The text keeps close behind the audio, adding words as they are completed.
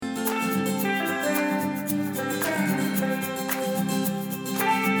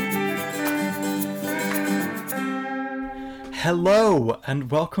Hello,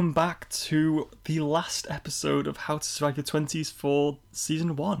 and welcome back to the last episode of How to Survive Your 20s for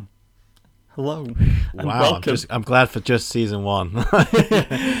Season 1. Hello, and Wow, welcome. I'm glad for just Season 1.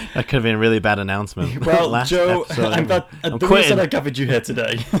 That could have been a really bad announcement. Well, Last Joe, episode, I'm glad I'm the reason I gathered you here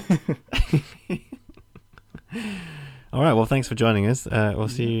today. All right, well, thanks for joining us. We'll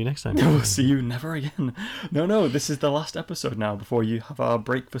see you next time. We'll see you never again. No, this is the last episode now before you have our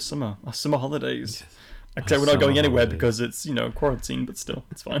break for summer, our summer holidays. Yes. Except we're not going anywhere because it's, quarantine, but still,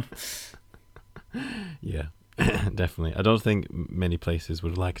 it's fine. Yeah, definitely. I don't think many places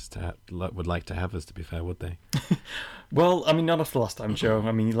would like to have us, to be fair, would they? Well, I mean, not after last time, Joe.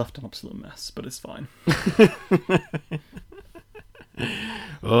 I mean, you left an absolute mess, but it's fine.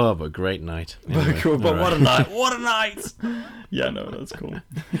 Oh, but great night. Anyway, Cool, but all what a right. night! What a night! Yeah, no, that's cool.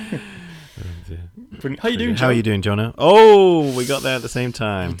 How you doing, Joe? How are you doing, Jonah? Oh, we got there at the same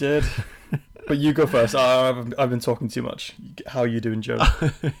time. You did. But you go first. I've been talking too much. How are you doing, Joe?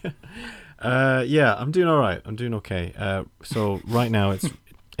 Yeah, I'm doing all right. I'm doing okay. So right now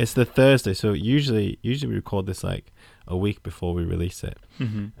it's the Thursday. So usually we record this like a week before we release it.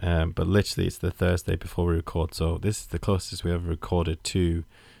 Mm-hmm. But literally it's the Thursday before we record. So this is the closest we ever recorded to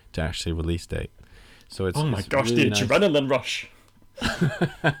actually release date. So it's Oh my gosh, really the nice. adrenaline rush.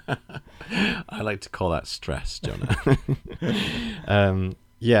 I like to call that stress, Jonah.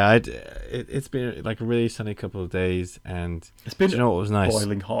 Yeah, it's been like a really sunny couple of days, and It's been do you know what was nice?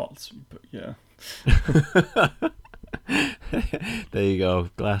 boiling hot, but yeah. There you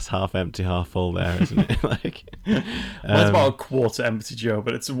go, glass half empty, half full. There, isn't it? Like, Well, it's about a quarter empty, Joe,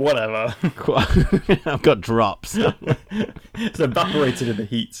 but it's whatever. I've got drops. It's evaporated in the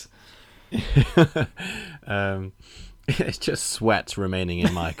heat. It's just sweat remaining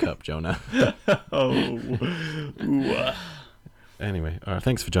in my cup, Jonah. Oh. Ooh. Anyway, all right,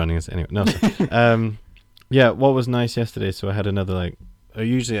 thanks for joining us. Anyway, no. Yeah, what was nice yesterday? So I had another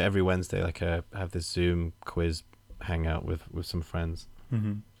usually every Wednesday, I have this Zoom quiz hangout with some friends,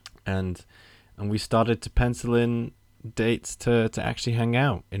 Mm-hmm. and we started to pencil in dates to actually hang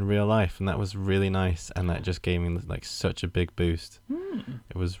out in real life, and that was really nice, and that just gave me like such a big boost.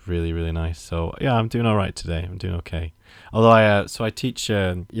 It was really, really nice. So yeah, I'm doing all right today. I'm doing okay. Although I teach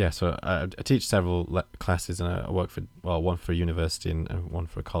I teach several classes, and I work for one for university and one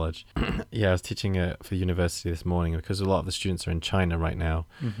for college. Yeah, I was teaching for university this morning because a lot of the students are in China right now,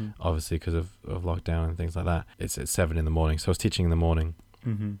 Mm-hmm. obviously because of lockdown and things like that. It's at 7 a.m, so I was teaching in the morning,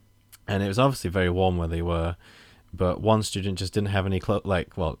 Mm-hmm. and it was obviously very warm where they were. But one student just didn't have any clothes.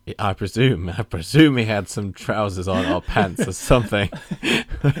 Like, well, I presume he had some trousers on or pants or something,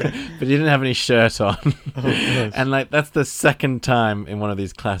 but he didn't have any shirt on. Oh, gosh. And like, that's the second time in one of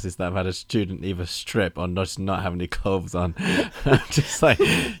these classes that I've had a student either strip or just not have any clothes on. I'm just like,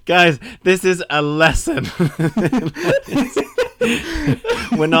 guys, this is a lesson.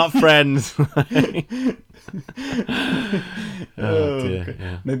 We're not friends. Oh dear. Okay.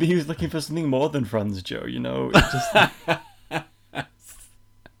 Yeah. Maybe he was looking for something more than friends, Joe. Just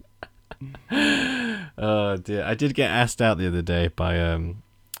Oh dear! I did get asked out the other day by a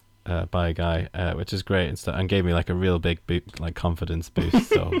guy, which is great and stuff, and gave me like a real big confidence boost.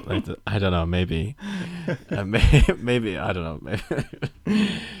 So like, I don't know, maybe maybe I don't know,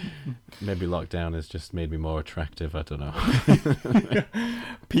 maybe lockdown has just made me more attractive. I don't know.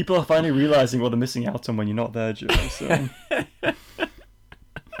 people are finally realizing what they're missing out on when you're not there, Joe. So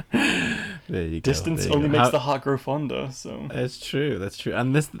There you go. distance there you only go. makes the heart grow fonder. So That's true.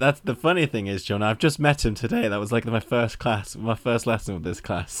 And that's the funny thing is, Jonah, I've just met him today. That was like my first lesson with this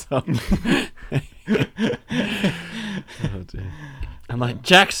class. So. Oh dear. I'm like,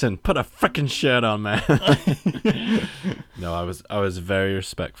 Jackson, put a frickin' shirt on, man. No, I was very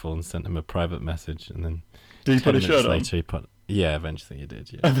respectful and sent him a private message, and then did he 10 put a minutes shirt on? later he put. Yeah, eventually he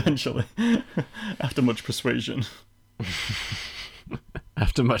did. Yeah. Eventually, after much persuasion.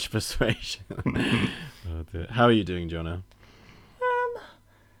 After much persuasion. Oh dear. How are you doing, Jonah?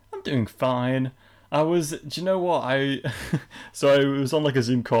 I'm doing fine. Do you know what? So I was on like a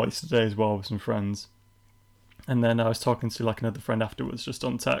Zoom call yesterday as well with some friends. And then I was talking to like another friend afterwards, just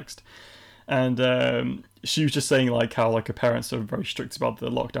on text. And she was just saying like how like her parents are very strict about the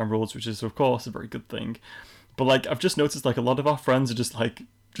lockdown rules, which is of course a very good thing. But like I've just noticed like a lot of our friends are just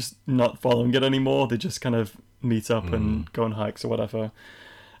not following it anymore. They just kind of meet up and go on hikes or whatever.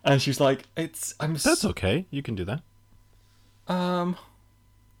 And she's like, That's okay. You can do that.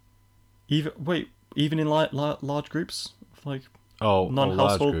 Even in large groups, like Oh, large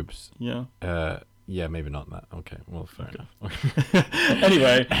non-household groups. Yeah. Yeah, maybe not that. Okay, well, fair enough.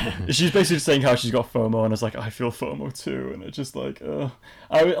 Anyway, she's basically saying how she's got FOMO, and I was like, I feel FOMO too, and it's just like,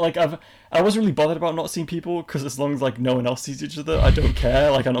 I wasn't really bothered about not seeing people because as long as like no one else sees each other, I don't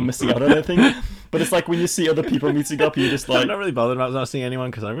care. Like I'm not missing out on anything. But it's like when you see other people meeting up, you're just like, I'm not really bothered about not seeing anyone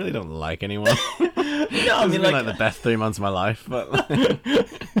because I really don't like anyone. yeah, I It's mean been like the best 3 months of my life, but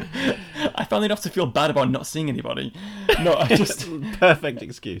I finally don't have to feel bad about not seeing anybody. No, I just perfect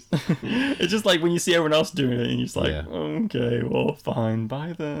excuse. it's just like when you see everyone else doing it, and you're just like, Yeah. okay, well, fine,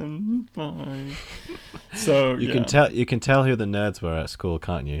 bye then, bye. So You can tell who the nerds were at school,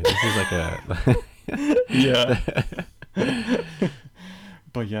 can't you? This is like a yeah.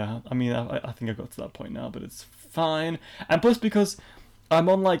 But yeah, I mean, I think I got to that point now, but it's fine. And plus, because I'm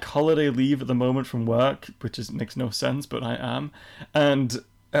on like holiday leave at the moment from work, which makes no sense, but I am, and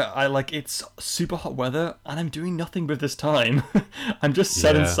I like it's super hot weather, and I'm doing nothing with this time. I'm just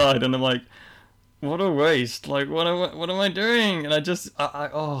sat Yeah. inside, and I'm like, what a waste! Like, what am I doing? And I just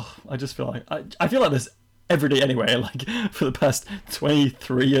feel like I feel like this every day anyway, like for the past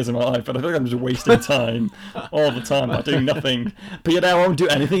 23 years of my life, but I feel like I'm just wasting time all the time by doing nothing. But yet I won't do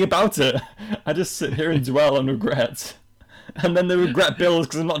anything about it. I just sit here and dwell on regrets. And then the regret builds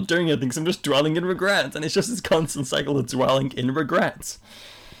because I'm not doing anything, because I'm just dwelling in regrets. And it's just this constant cycle of dwelling in regrets.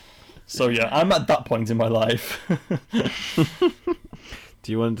 So yeah, I'm at that point in my life.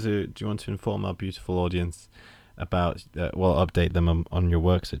 Do you want to inform our beautiful audience about update them on your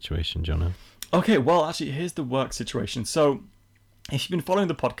work situation, Jono? Okay, well, actually, here's the work situation. So, if you've been following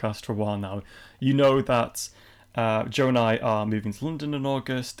the podcast for a while now, you know that Joe and I are moving to London in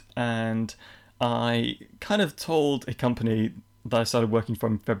August, and I kind of told a company that I started working for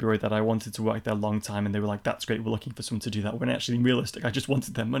in February that I wanted to work there a long time, and they were like, that's great, we're looking for someone to do that. When actually, realistic, I just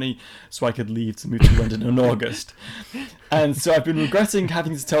wanted their money so I could leave to move to London in August. And so I've been regretting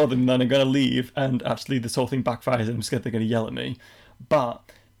having to tell them that I'm going to leave, and actually this whole thing backfires, and I'm scared they're going to yell at me. But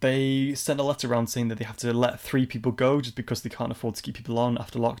they sent a letter around saying that they have to let 3 people go just because they can't afford to keep people on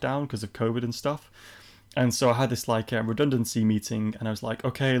after lockdown because of COVID and stuff. And so I had this like redundancy meeting, and I was like,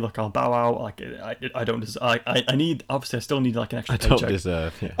 okay, look, I'll bow out. Like I don't I need, obviously I still need like an extra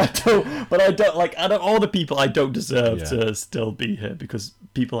paycheck. I don't like out of all the people I don't deserve to still be here because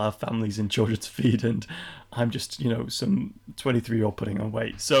people have families and children to feed, and I'm just, some 23-year-old putting on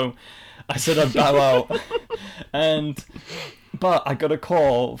weight. So I said I'd bow out. But I got a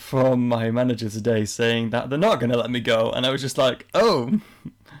call from my manager today saying that they're not going to let me go. And I was just like, oh,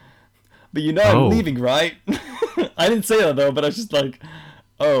 but I'm leaving, right? I didn't say that though, but I was just like,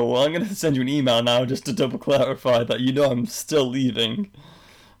 oh, well, I'm going to send you an email now just to double clarify that I'm still leaving.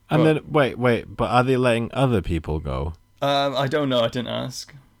 And then, wait, but are they letting other people go? I don't know. I didn't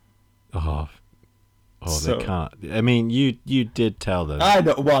ask. So, they can't. I mean, you did tell them. I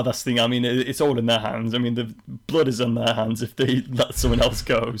know. Well, that's the thing. I mean, it's all in their hands. I mean, the blood is in their hands if they let someone else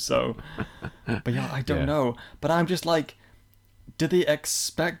go. So, but yeah, I don't know. But I'm just like, do they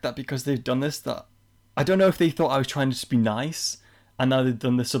expect that because they've done this? That I don't know if they thought I was trying to just be nice, and now they've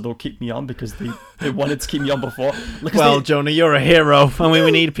done this so they'll keep me on because they wanted to keep me on before. Well, Jonah, you're a hero, and we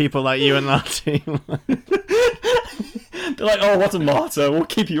need people like you in that team. They're like, oh, what a martyr! We'll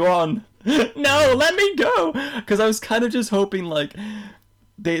keep you on. No, let me go, because I was kind of just hoping like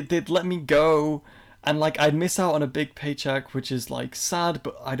they'd let me go, and like I'd miss out on a big paycheck, which is like sad,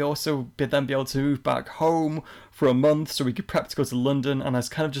 but I'd also then be able to move back home for a month so we could prep to go to London, and I was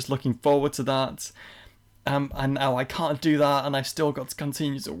kind of just looking forward to that. And now I can't do that, and I've still got to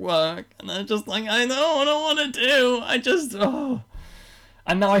continue to work, and I'm just like, I don't want to do.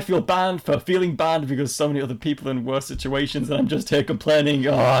 And now I feel feeling bad because so many other people are in worse situations, and I'm just here complaining,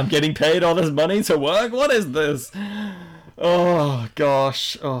 I'm getting paid all this money to work? What is this? Oh,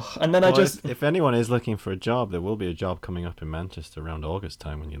 gosh. Oh. And then If anyone is looking for a job, there will be a job coming up in Manchester around August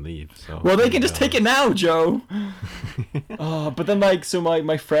time when you leave. So well, they can just take it now, Joe. But then, like, so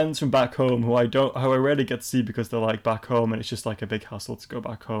my friends from back home, who I rarely get to see because they're, like, back home, and it's just, like, a big hassle to go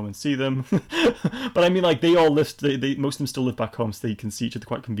back home and see them. But, I mean, like, they all live, most of them still live back home, so they can see each other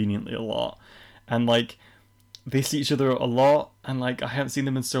quite conveniently a lot. And, like, they see each other a lot, and, like, I haven't seen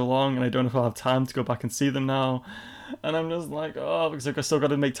them in so long, and I don't know if I'll have time to go back and see them now. And I'm just like, because I still got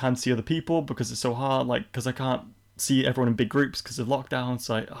to make time to see other people because it's so hard, like, because I can't see everyone in big groups because of lockdown.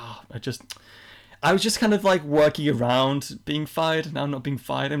 So I was just kind of like working around being fired. Now I'm not being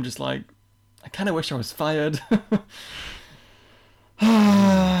fired. I'm just like, I kind of wish I was fired.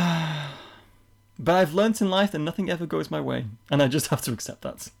 But I've learnt in life that nothing ever goes my way, and I just have to accept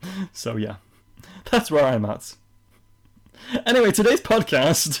that. So yeah, that's where I'm at. Anyway, today's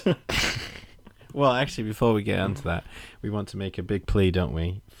podcast. Well, actually, before we get onto that, we want to make a big plea, don't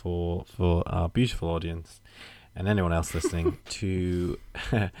we, for our beautiful audience and anyone else listening to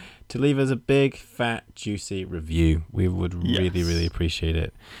leave us a big, fat, juicy review. We would really, really appreciate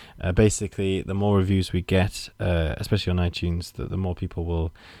it. Basically, the more reviews we get, especially on iTunes, the more people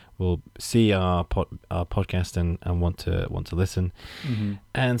will see our podcast and want to listen. Mm-hmm.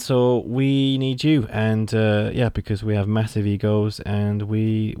 And so we need you, and because we have massive egos and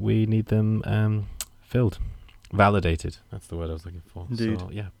we need them filled, validated. That's the word I was looking for. Indeed. So,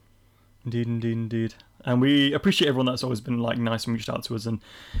 yeah. Indeed. And we appreciate everyone that's always been like nice and reached out to us and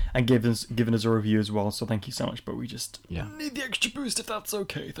given us a review as well. So thank you so much. But we just need the extra boost if that's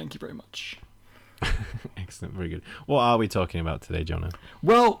okay. Thank you very much. Excellent, very good. What are we talking about today, Jonah?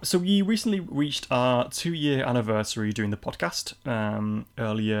 Well, so we recently reached our 2-year anniversary doing the podcast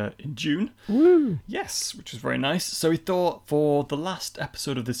earlier in June. Woo! Yes, which was very nice. So we thought for the last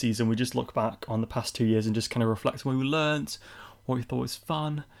episode of the season, we just look back on the past 2 years and just kind of reflect on what we learnt, what we thought was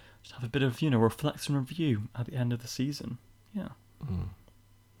fun, just have a bit of, reflect and review at the end of the season. Yeah. Mm.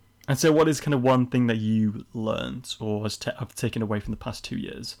 And so what is kind of one thing that you learnt or have taken away from the past 2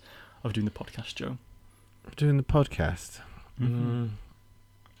 years of doing the podcast, Joe? Doing the podcast. Mm-hmm.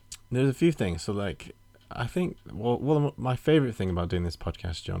 There's a few things. So, like, I think my favorite thing about doing this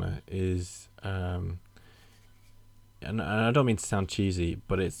podcast, Jonah, is, and I don't mean to sound cheesy,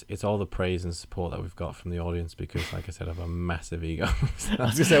 but it's all the praise and support that we've got from the audience because, like I said, I have a massive ego. I was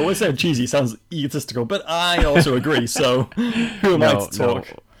going to say, I won't say cheesy, it sounds egotistical, but I also agree, so who am I to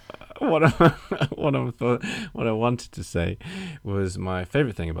talk? No. What I wanted to say was my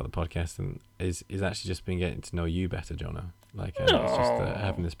favorite thing about the podcast is actually just been getting to know you better, Jonah. Like it's just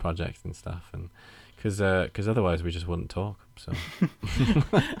having this project and stuff, and because otherwise we just wouldn't talk. So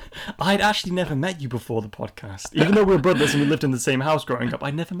I'd actually never met you before the podcast, even though we were brothers and we lived in the same house growing up.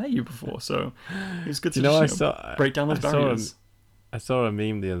 I'd never met you before, so it was good to break down those barriers. I saw a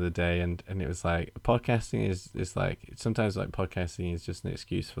meme the other day, and it was like podcasting is like sometimes like podcasting is just an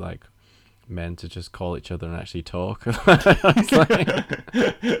excuse for like men to just call each other and actually talk. I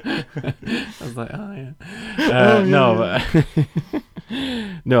was like, oh yeah.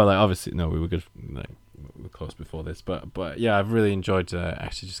 No, like obviously no, we were good. Like we were close before this, but yeah, I've really enjoyed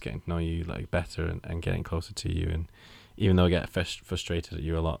actually just getting to know you like better and getting closer to you, and even though I get frustrated at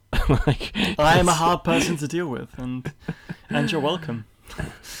you a lot, like I am a hard person to deal with, and you're welcome.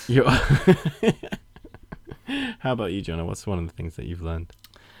 How about you, Jonah? What's one of the things that you've learned?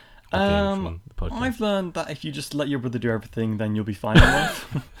 From the podcast? I've learned that if you just let your brother do everything, then you'll be fine in life.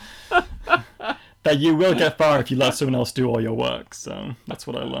 That you will get far if you let someone else do all your work. So that's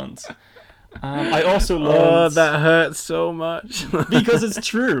what I learned. I also learned... Oh, that hurts so much. Because it's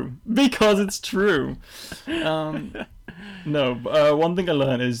true. One thing I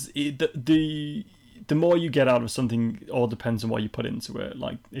learned is the more you get out of something, it all depends on what you put into it.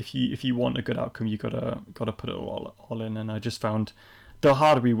 Like if you want a good outcome, you gotta put it all in. And I just found the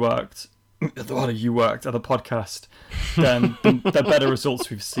harder you worked at the podcast, then the better results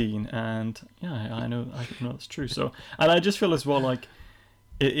we've seen. And yeah, I know that's true. So, and I just feel as well like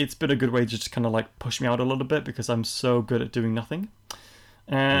it's been a good way to just kind of like push me out a little bit because I'm so good at doing nothing,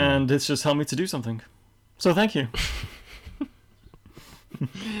 and it's just helped me to do something. So thank you.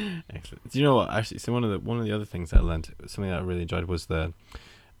 Excellent. Do you know what? Actually, so one of the other things that I learned, something that I really enjoyed, was the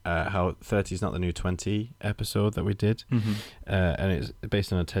how 30 is not the new 20 episode that we did, and it's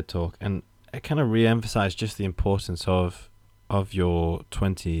based on a TED talk, and it kind of re-emphasized just the importance of your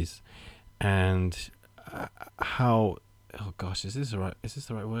 20s and how. Oh gosh, is this the right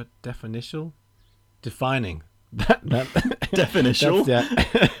word? Defining. That definitional.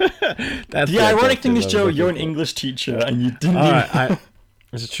 That's the ironic thing is, Joe, you're an English teacher and you didn't. All right,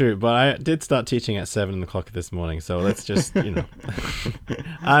 it's true, but I did start teaching at 7:00 this morning, so let's just I'm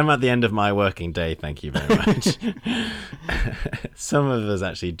at the end of my working day. Thank you very much. Some of us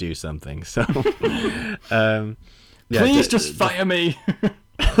actually do something, so please just fire me.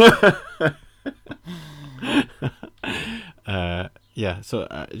 So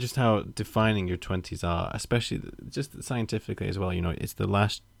just how defining your 20s are, especially just scientifically as well, it's the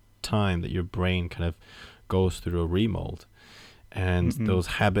last time that your brain kind of goes through a remold, and those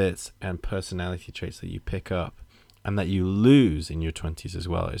habits and personality traits that you pick up and that you lose in your 20s as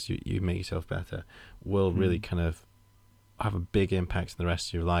well as you make yourself better will really kind of have a big impact on the rest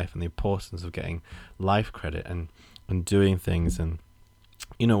of your life, and the importance of getting life credit and doing things. And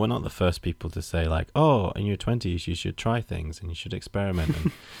we're not the first people to say like, oh, in your 20s you should try things and you should experiment.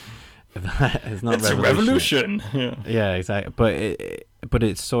 It's not It's a revolution. Yeah. Yeah, exactly. But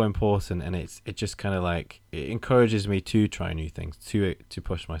it's so important, and it just kind of like it encourages me to try new things, to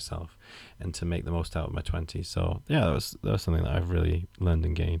push myself, and to make the most out of my 20s. So yeah, that was something that I've really learned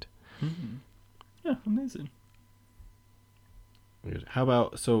and gained. Mm-hmm. Yeah, amazing. Good. How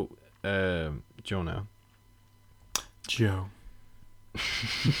about Jonah? Joe.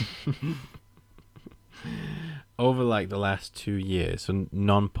 Over like the last 2 years, so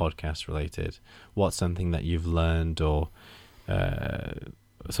non-podcast related, what's something that you've learned, or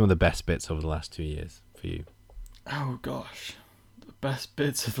some of the best bits over the last 2 years for you? Oh gosh, the best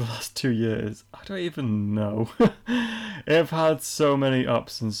bits of the last 2 years. I don't even know. I've had so many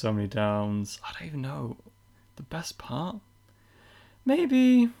ups and so many downs. I don't even know. The best part?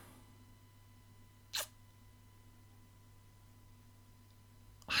 Maybe.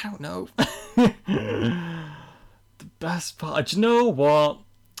 I don't know. The best part. Do you know what?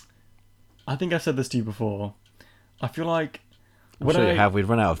 I think I've said this to you before. I feel like I'm sure you have. We've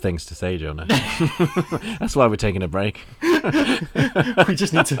run out of things to say, Jonah. That's why we're taking a break. We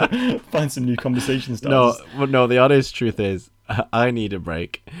just need to find some new conversation starters. No. The honest truth is, I need a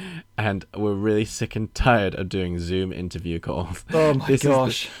break, and we're really sick and tired of doing Zoom interview calls. Oh my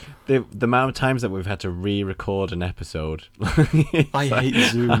gosh! The amount of times that we've had to re-record an episode. I hate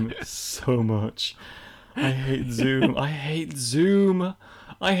Zoom so much. I hate Zoom.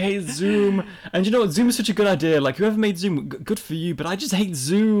 And you know what? Zoom is such a good idea. Like, whoever made Zoom, good for you. But I just hate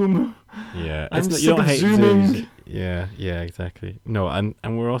Zoom. Yeah, you don't hate Zooming. Yeah, exactly. No, and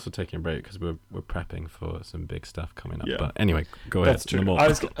we're also taking a break because we're prepping for some big stuff coming up. Yeah. But anyway, go ahead. That's true.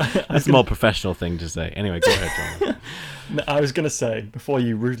 That's a more professional thing to say. Anyway, go ahead, John. No, I was gonna say before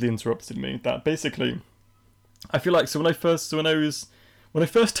you rudely interrupted me that basically, I feel like when I first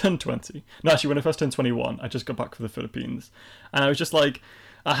turned 20, no, actually when I first turned 21, I just got back from the Philippines, and I was just like,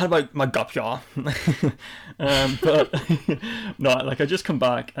 I had my gap year, but no, like I just come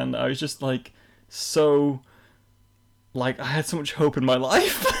back and I was just like so. Like, I had so much hope in my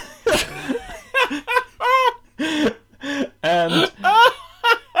life.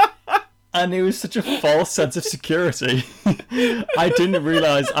 and it was such a false sense of security. I didn't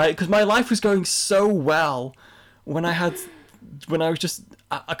realize because my life was going so well when I was just,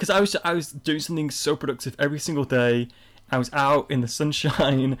 because I was doing something so productive every single day. I was out in the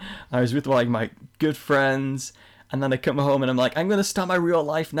sunshine. I was with like my good friends, and then I come home and I'm like, I'm gonna start my real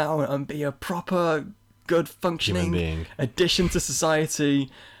life now and be a proper good functioning addition to society,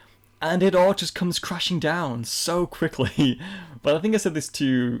 and it all just comes crashing down so quickly. But I think I said this to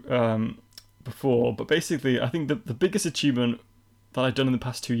you before, but basically I think that the biggest achievement that I've done in the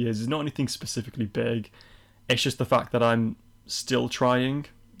past 2 years is not anything specifically big. It's just the fact that I'm still trying,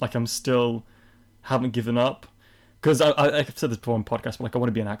 like I'm still haven't given up, because I've said this before on podcast, but like I want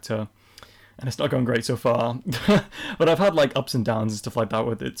to be an actor, and it's not going great so far. But I've had like ups and downs and stuff like that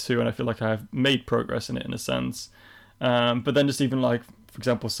with it too, and I feel like I've made progress in it in a sense. But then just even like, for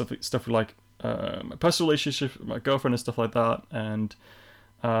example, stuff with like my personal relationship with my girlfriend and stuff like that, and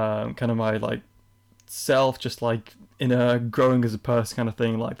kind of my like self, just like inner growing as a person kind of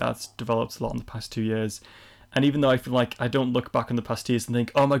thing, like that's developed a lot in the past 2 years. And even though I feel like I don't look back on the past years and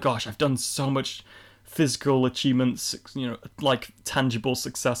think, oh my gosh, I've done so much physical achievements, you know, like tangible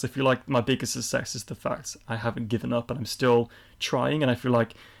success, I feel like my biggest success is the fact I haven't given up and I'm still trying. And I feel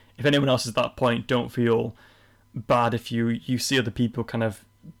like if anyone else is at that point, don't feel bad if you see other people kind of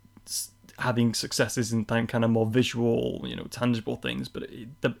having successes in kind of more visual, you know, tangible things. But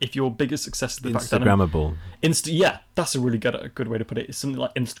if your biggest success is the fact that Instagrammable. Yeah, that's a really good way to put it. It's something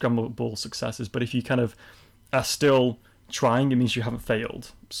like Instagrammable successes. But if you kind of are still trying, it means you haven't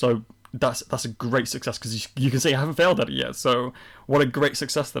failed. So that's a great success, because you can say I haven't failed at it yet. So what a great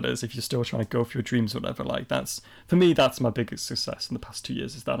success that is if you're still trying to go for your dreams or whatever. Like that's, for me, that's my biggest success in the past 2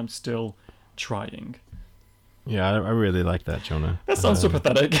 years, is that I'm still trying. Yeah, I really like that, Jonah. That sounds so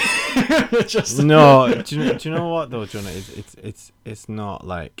pathetic. No, do you know what though, Jonah? It's not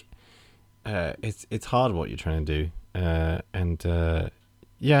like it's hard what you're trying to do, and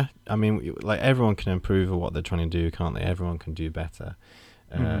yeah, I mean, like everyone can improve at what they're trying to do, can't they? Everyone can do better.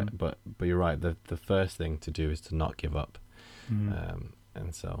 But you're right. The first thing to do is to not give up.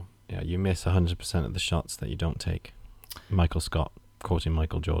 And so yeah, you miss 100% of the shots that you don't take. Michael Scott quoting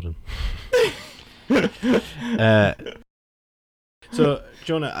Michael Jordan. So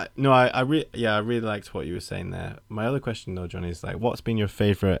Jonah, I really liked what you were saying there. My other question though, Jonah, is like, what's been your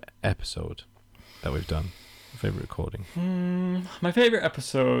favorite episode that we've done? Favorite recording? My favorite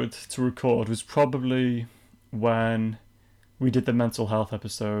episode to record was probably when we did the mental health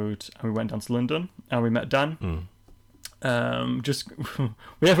episode and we went down to London and we met Dan. Just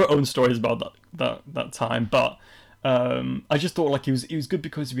we have our own stories about that time, but I just thought like it was good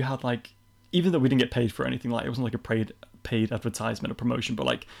because we had like, even though we didn't get paid for anything, like it wasn't like a paid advertisement or promotion, but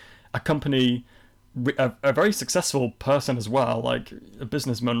like a company, a very successful person as well, like a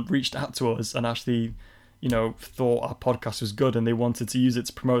businessman, reached out to us and actually, thought our podcast was good and they wanted to use it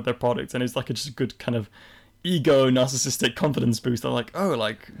to promote their product, and it's like just a good kind of ego narcissistic confidence boost. They're like, oh,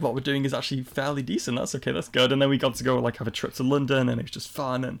 like what we're doing is actually fairly decent, that's okay, that's good. And then we got to go like have a trip to London, and it was just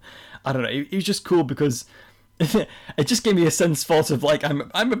fun, and I don't know, it was just cool because it just gave me a sense of like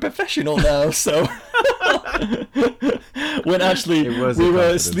I'm a professional now. So when actually we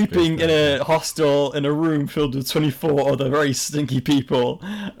were sleeping in a hostel in a room filled with 24 other very stinky people,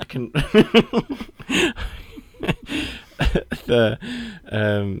 I can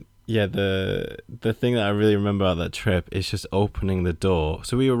the thing that I really remember about that trip is just opening the door.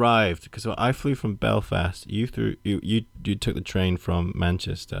 So we arrived because I flew from Belfast. You took the train from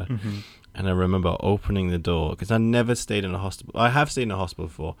Manchester, and I remember opening the door because I never stayed in a hospital. I have stayed in a hospital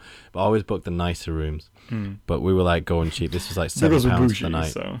before, but I always booked the nicer rooms. But we were like going cheap. This was like £7 per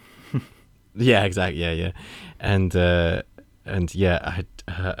night. So. Yeah, exactly. Yeah. And yeah,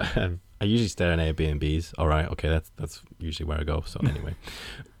 I usually stay in Airbnbs. All right, okay, that's usually where I go. So anyway,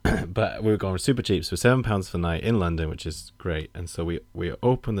 but we were going super cheap, so £7 for the night in London, which is great. And so we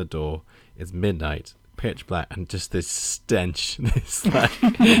open the door. It's midnight, pitch black, and just this stench.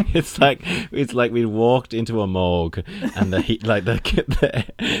 It's like we walked into a morgue, and the heat, like the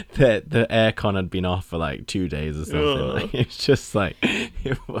aircon had been off for like 2 days or something. Like, it's just like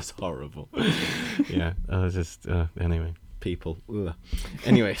it was horrible. Yeah, I was just anyway. People. Ugh.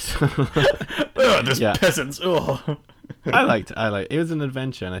 Anyway, so there's peasants. I liked it. Was an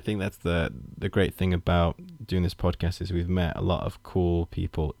adventure, and I think that's the great thing about doing this podcast is we've met a lot of cool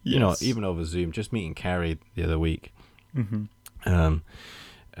people. Yes. Even over Zoom. Just meeting Carrie the other week.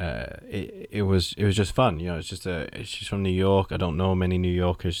 It was just fun. She's from New York. I don't know many New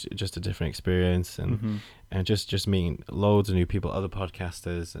Yorkers. Just a different experience, and just meeting loads of new people, other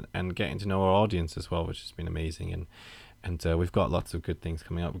podcasters, and getting to know our audience as well, which has been amazing. And we've got lots of good things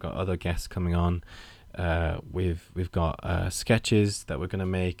coming up. We've got other guests coming on. We've got sketches that we're going to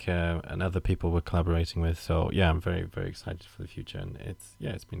make, and other people we're collaborating with. So yeah, I'm very, very excited for the future, and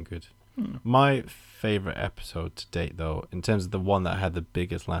it's been good. My favorite episode to date, though, in terms of the one that I had the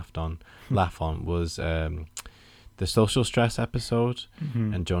biggest laugh on, was the social stress episode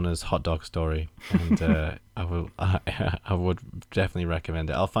and Jonah's hot dog story. And I would definitely recommend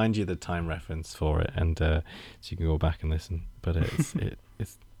it. I'll find you the time reference for it, and so you can go back and listen. But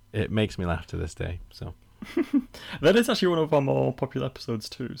it makes me laugh to this day. So that is actually one of our more popular episodes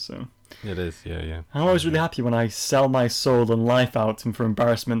too. So it is, yeah. I'm always really happy when I sell my soul and life out and for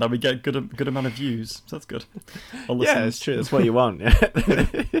embarrassment that we get good amount of views. So that's good. Yeah, it's true. That's what you want.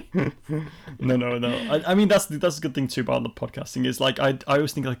 No. I mean that's a good thing too about the podcasting is like I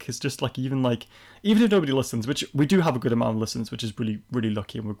always think like it's just like even if nobody listens, which we do have a good amount of listens, which is really, really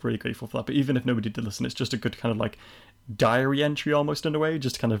lucky, and we're really grateful for that. But even if nobody did listen, it's just a good kind of like diary entry almost in a way,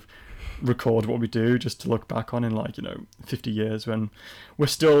 just to kind of record what we do, just to look back on in 50 years when we're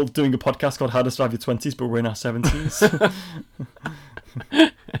still doing a podcast called How to Survive Your 20s, but we're in our 70s.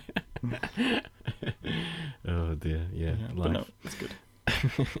 Oh dear, yeah, but no, it's good.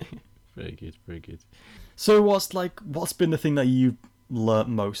 Very good. So what's been the thing that you've learnt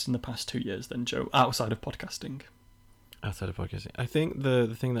most in the past 2 years then, Joe, outside of podcasting? I think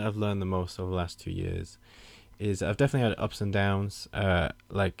the thing that I've learned the most over the last 2 years is I've definitely had ups and downs.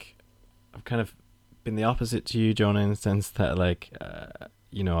 I've kind of been the opposite to you, Jonah, in the sense that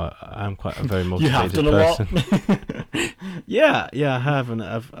I'm quite a very motivated person. You have done a lot. Yeah, I have, and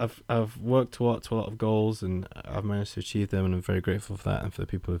I've worked to a lot of goals, and I've managed to achieve them, and I'm very grateful for that and for the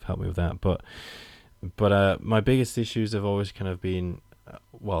people who've helped me with that. But my biggest issues have always kind of been,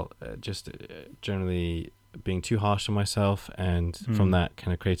 just generally being too harsh on myself, and from that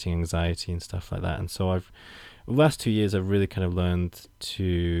kind of creating anxiety and stuff like that. And so over the last 2 years, I've really kind of learned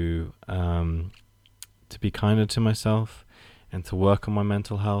to be kinder to myself and to work on my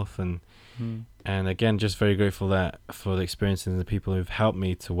mental health, and again, just very grateful for the experiences and the people who've helped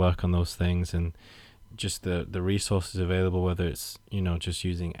me to work on those things, and just the resources available, whether it's just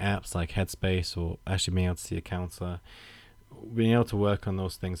using apps like Headspace or actually being able to see a counselor. Being able to work on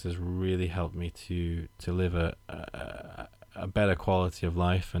those things has really helped me to live a better quality of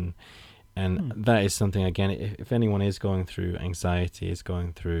life, and that is something, again, if anyone is going through anxiety, is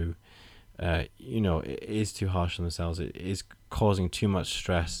going through it is too harsh on themselves, it is causing too much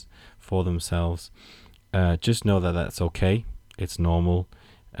stress for themselves, just know that that's okay, it's normal,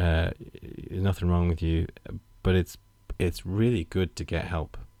 there's nothing wrong with you, but it's it's really good to get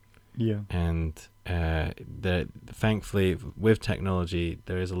help. Yeah. And thankfully, with technology,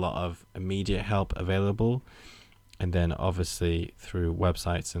 there is a lot of immediate help available. And then obviously through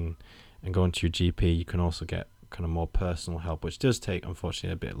websites and going to your GP, you can also get kind of more personal help, which does take,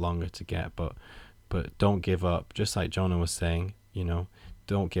 unfortunately, a bit longer to get. But don't give up. Just like Jonah was saying,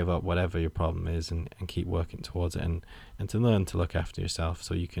 don't give up whatever your problem is, and keep working towards it, and to learn to look after yourself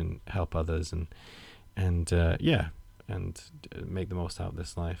so you can help others and make the most out of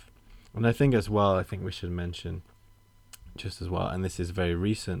this life. And I think as well, I think we should mention just as well, and this is very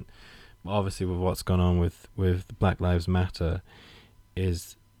recent, obviously with what's gone on with Black Lives Matter,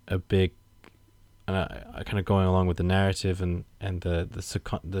 is a big, and I kind of going along with the narrative and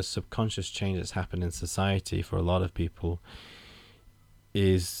the subconscious change that's happened in society for a lot of people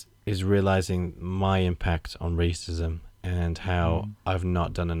is realizing my impact on racism and how I've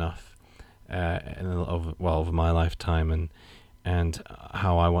not done enough over my lifetime, and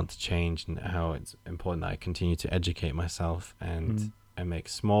how I want to change, and how it's important that I continue to educate myself and make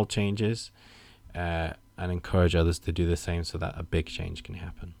small changes and encourage others to do the same so that a big change can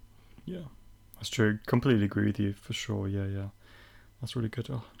happen. Yeah, that's true. Completely agree with you, for sure. Yeah. That's really good.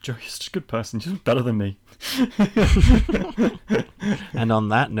 Oh, Joe, you're such a good person. You're just better than me. And on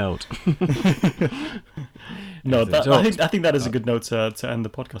that note, no, I think that is a good note to end the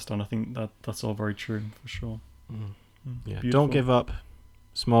podcast on. I think that's all very true, for sure. Yeah, Beautiful. Don't give up.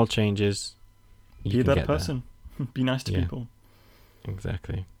 Small changes. Be a better person. Be nice to people.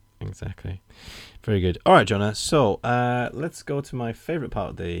 Exactly. Very good. All right, Jonah. So let's go to my favorite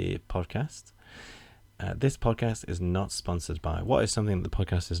part of the podcast. This podcast is not sponsored by. What is something that the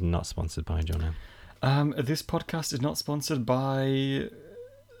podcast is not sponsored by, Jonah? This podcast is not sponsored by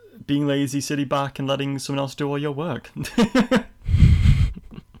being lazy, sitting back and letting someone else do all your work.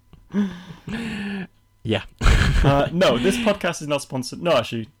 Yeah. No, this podcast is not sponsored. No,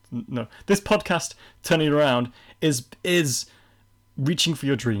 actually, no. This podcast, Turning It Around, is reaching for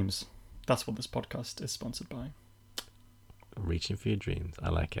your dreams. That's what this podcast is sponsored by. Reaching for your dreams. I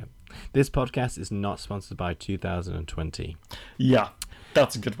like it. This podcast is not sponsored by 2020. Yeah,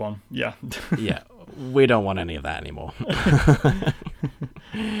 that's a good one. Yeah. Yeah, we don't want any of that anymore.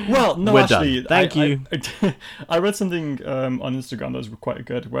 Well, no, We're actually, done. Thank you. I read something on Instagram that was quite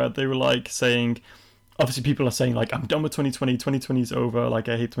good, where they were like saying, obviously people are saying like, I'm done with 2020, 2020 is over, like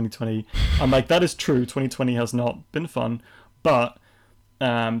I hate 2020. I'm like, that is true, 2020 has not been fun, but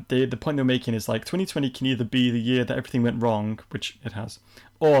the point they're making is like 2020 can either be the year that everything went wrong, which it has,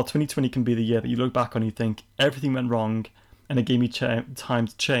 or 2020 can be the year that you look back on and you think everything went wrong and it gave me time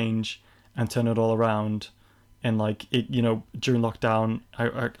to change and turn it all around. And like it, during lockdown,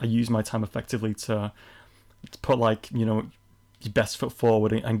 I used my time effectively to put like, your best foot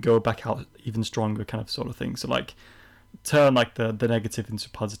forward and go back out even stronger, kind of sort of thing. So like turn like the negative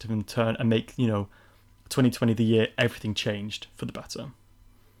into positive and make 2020 the year everything changed for the better.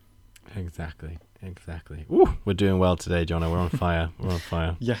 Exactly. Ooh, we're doing well today, Jonah. We're on fire.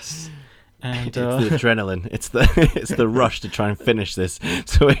 Yes. And it's the adrenaline. It's the rush to try and finish this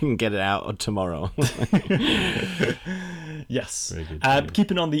so we can get it out tomorrow. Yes. Very good.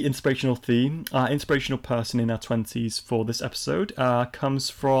 Keeping on the inspirational theme, our inspirational person in our 20s for this episode comes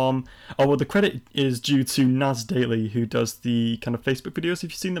from... the credit is due to Naz Daly, who does the kind of Facebook videos.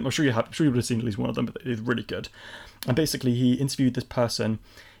 If you've seen them, I'm sure you have. I'm sure you would have seen at least one of them, but it's really good. And basically, he interviewed this person.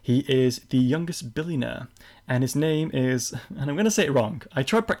 He is the youngest billionaire, and his name is, and I'm going to say it wrong. I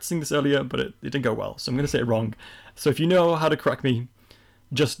tried practicing this earlier, but it didn't go well, so I'm going to say it wrong. So if you know how to correct me,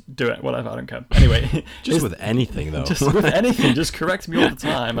 just do it, whatever, I don't care. Anyway. With anything, though. Just with anything, just correct me all the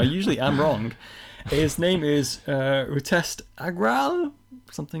time. I usually am wrong. His name is Rutest Agrawal,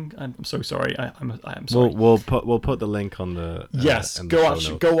 something. I'm so sorry. I am sorry. We'll put the link on the yes. Go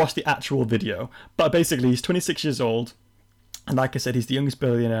watch the actual video. But basically, he's 26 years old. And like I said, he's the youngest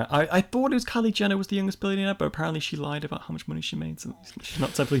billionaire. I thought it was Kylie Jenner was the youngest billionaire, but apparently she lied about how much money she made, so she's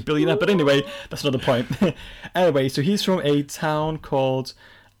not technically a billionaire. But anyway, that's another point. Anyway, so he's from a town called,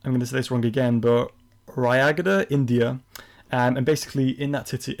 I'm going to say this wrong again, but Rayagada, India. And basically in that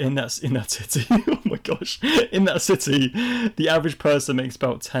city, oh my gosh, in that city, the average person makes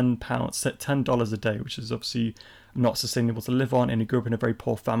about $10 a day, which is obviously not sustainable to live on. And he grew up in a very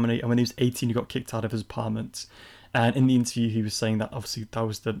poor family. And when he was 18, he got kicked out of his apartment. And in the interview, he was saying that obviously that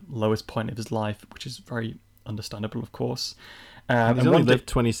was the lowest point of his life, which is very understandable, of course. He's only lived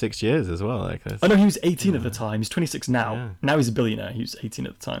 26 years as well. Like this. Oh no, he was 18 at the time. He's 26 now. Yeah. Now he's a billionaire. He was 18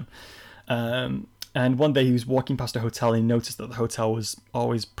 at the time. And one day he was walking past a hotel and he noticed that the hotel was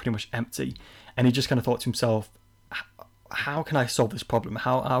always pretty much empty. And he just kind of thought to himself, how can I solve this problem?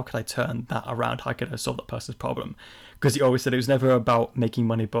 How can I turn that around? How can I solve that person's problem? Because he always said it was never about making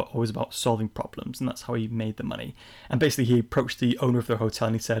money, but always about solving problems, and that's how he made the money. And basically, he approached the owner of the hotel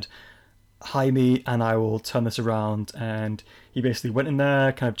and he said, hire me and I will turn this around. And he basically went in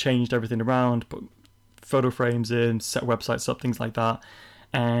there, kind of changed everything around, put photo frames in, set websites up, things like that.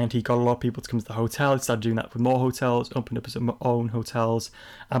 And he got a lot of people to come to the hotel. He started doing that with more hotels, opened up his own hotels.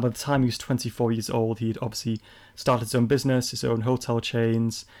 And by the time he was 24 years old, he'd obviously started his own business, his own hotel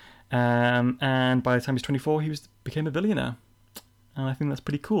chains. And by the time he was 24, he became a billionaire. And I think that's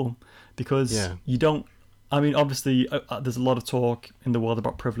pretty cool because you don't, I mean, obviously, there's a lot of talk in the world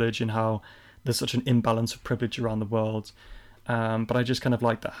about privilege and how there's such an imbalance of privilege around the world. But I just kind of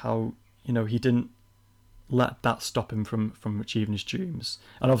like that how, he didn't let that stop him from achieving his dreams.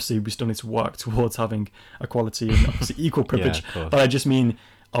 And obviously, we still need to work towards having equality and obviously equal privilege. But I just mean,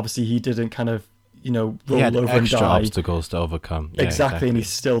 obviously, he didn't kind of, roll over and die. Extra obstacles to overcome. Yeah, exactly, and he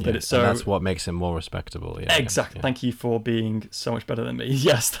still did it. So and that's what makes him more respectable. Yeah, exactly. Yeah. Thank you for being so much better than me.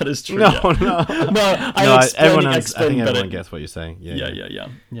 Yes, that is true. No. I think everyone gets what you're saying.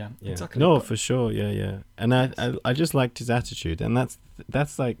 Yeah. Exactly. No, for sure. Yeah. And I just liked his attitude, and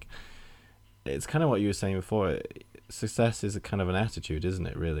that's like, it's kind of what you were saying before. Success is a kind of an attitude, isn't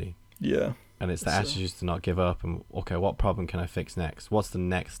it? Really. Yeah. And it's the attitude to not give up, and okay, what problem can I fix next? What's the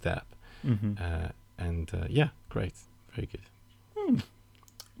next step? Mm-hmm. Great, very good.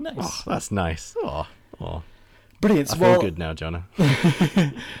 Nice. Oh, that's nice. Oh. Brilliant. I feel good now, Jonah.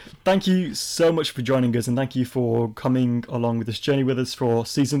 Thank you so much for joining us, and thank you for coming along with this journey with us for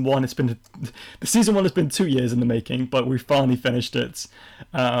season 1. The season 1 has been 2 years in the making, but we finally finished it.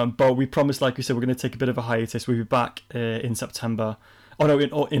 But we promised, like we said, we're going to take a bit of a hiatus. We'll be back in September. Oh no,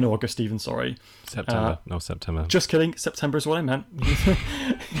 in August even, sorry. September. Just kidding, September is what I meant.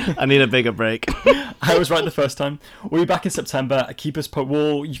 I need a bigger break. I was right the first time. We'll be back in September. Keep us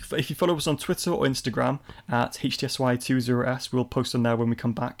if you follow us on Twitter or Instagram at HTSY20S, we'll post on there when we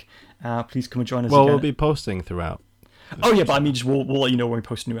come back. Please come and join us again. We'll be posting throughout. Oh yeah, but I mean, we'll let you know when we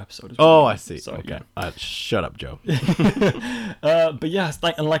post a new episode as well. Oh, I see. So, okay. Yeah. Shut up, Joe. But yeah,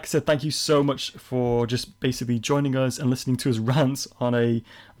 and like I said, thank you so much for just basically joining us and listening to us rant on a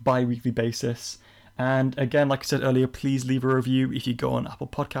bi-weekly basis. And again, like I said earlier, please leave a review. If you go on Apple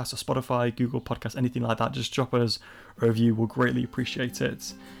Podcasts or Spotify, Google Podcasts, anything like that, just drop us a review. We'll greatly appreciate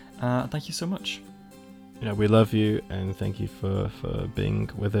it. Thank you so much. Yeah, we love you, and thank you for being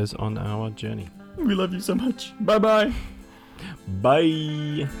with us on our journey. We love you so much. Bye-bye.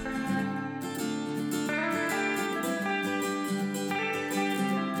 Bye.